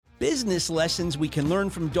business lessons we can learn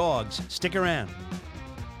from dogs. Stick around.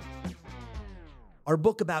 Our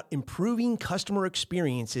book about improving customer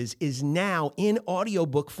experiences is now in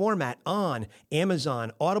audiobook format on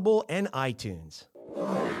Amazon, Audible, and iTunes.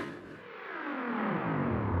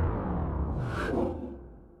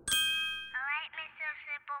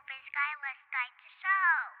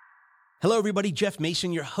 Hello, everybody. Jeff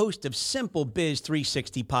Mason, your host of Simple Biz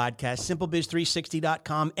 360 podcast,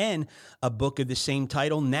 simplebiz360.com, and a book of the same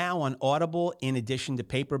title now on Audible, in addition to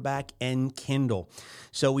paperback and Kindle.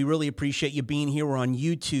 So we really appreciate you being here. We're on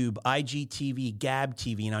YouTube, IGTV, Gab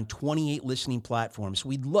TV, and on 28 listening platforms.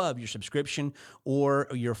 We'd love your subscription or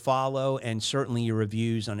your follow, and certainly your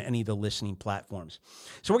reviews on any of the listening platforms.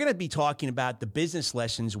 So we're going to be talking about the business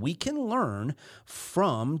lessons we can learn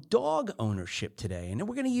from dog ownership today. And then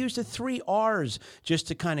we're going to use the 3 R's just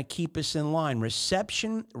to kind of keep us in line: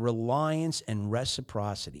 reception, reliance, and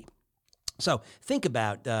reciprocity. So think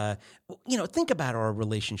about our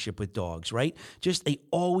relationship with dogs, right? Just they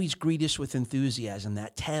always greet us with enthusiasm.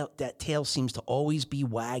 That tail seems to always be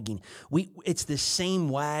wagging. It's the same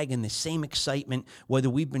wag and the same excitement, whether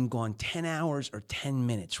we've been gone 10 hours or 10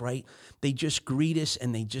 minutes, right? They just greet us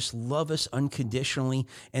and they just love us unconditionally,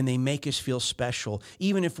 and they make us feel special.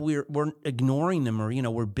 Even if we're ignoring them, or,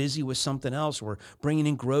 we're busy with something else, we're bringing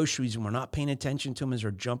in groceries and we're not paying attention to them as they're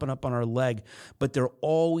jumping up on our leg, but they're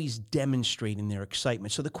always demonstrating their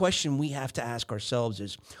excitement. So the question we have to ask ourselves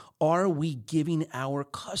is, are we giving our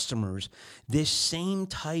customers this same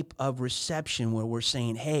type of reception where we're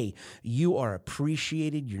saying, hey, you are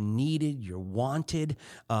appreciated, you're needed, you're wanted?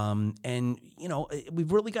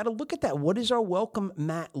 We've really got to look at that. What does our welcome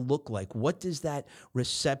mat look like? What does that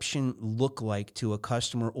reception look like to a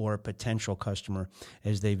customer or a potential customer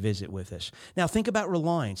as they visit with us? Now, think about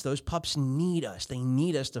reliance. Those pups need us. They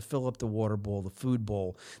need us to fill up the water bowl, the food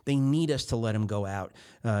bowl. They need us to let them go out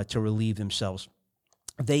to relieve themselves.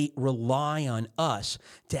 They rely on us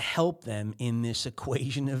to help them in this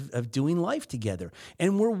equation of doing life together.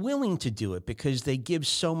 And we're willing to do it because they give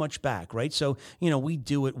so much back, right? So, we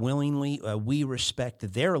do it willingly. We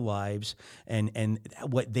respect their lives and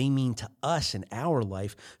what they mean to us in our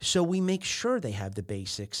life. So we make sure they have the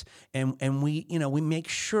basics, and we make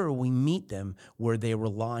sure we meet them where they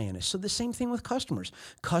rely on us. So the same thing with customers.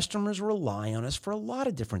 Customers rely on us for a lot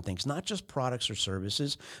of different things, not just products or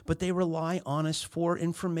services, but they rely on us for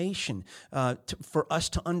information, for us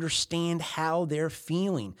to understand how they're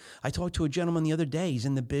feeling. I talked to a gentleman the other day. He's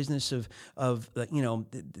in the business of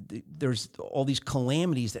there's all these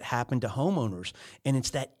calamities that happen to homeowners, and it's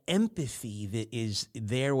that empathy that is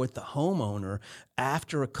there with the homeowner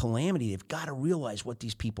after a calamity. They've got to realize what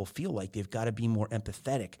these people feel like. They've got to be more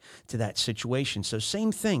empathetic to that situation. So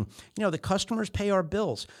same thing, the customers pay our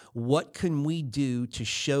bills. What can we do to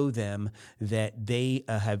show them that they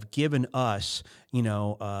have given us,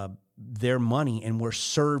 their money, and we're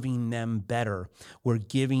serving them better? We're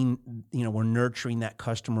giving, we're nurturing that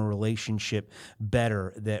customer relationship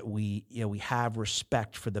better, that we have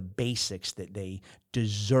respect for the basics that they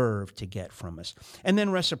deserve to get from us. And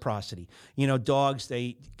then reciprocity. Dogs,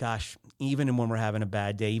 even when we're having a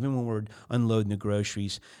bad day, even when we're unloading the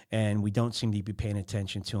groceries and we don't seem to be paying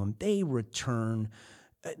attention to them, they return.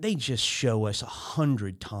 They just show us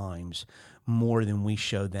 100 times more than we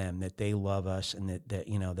show them that they love us and that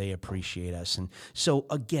they appreciate us. And so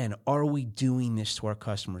again, are we doing this to our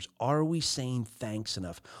customers? Are we saying thanks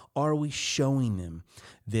enough? Are we showing them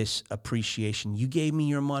this appreciation? You gave me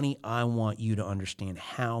your money. I want you to understand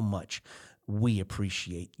how much we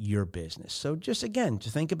appreciate your business. So just again, to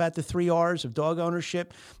think about the 3 R's of dog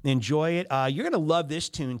ownership, enjoy it. You're going to love this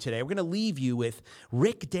tune today. We're going to leave you with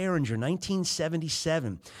Rick Derringer,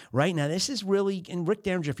 1977. Right now, this is really, and Rick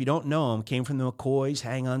Derringer, if you don't know him, came from the McCoys,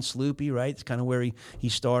 Hang On Sloopy, right? It's kind of where he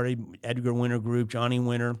started. Edgar Winter Group, Johnny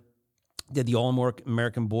Winter. Did the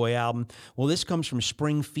All-American Boy album. Well, this comes from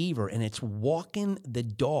Spring Fever, and it's Walking the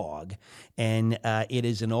Dog, and it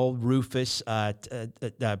is an old Rufus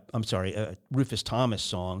Thomas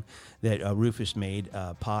song that Rufus made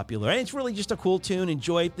popular. And it's really just a cool tune.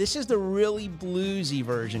 Enjoy it. This is the really bluesy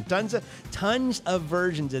version. Tons of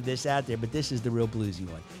versions of this out there, but this is the real bluesy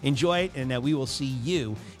one. Enjoy it, and we will see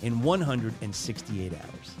you in 168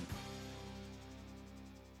 hours.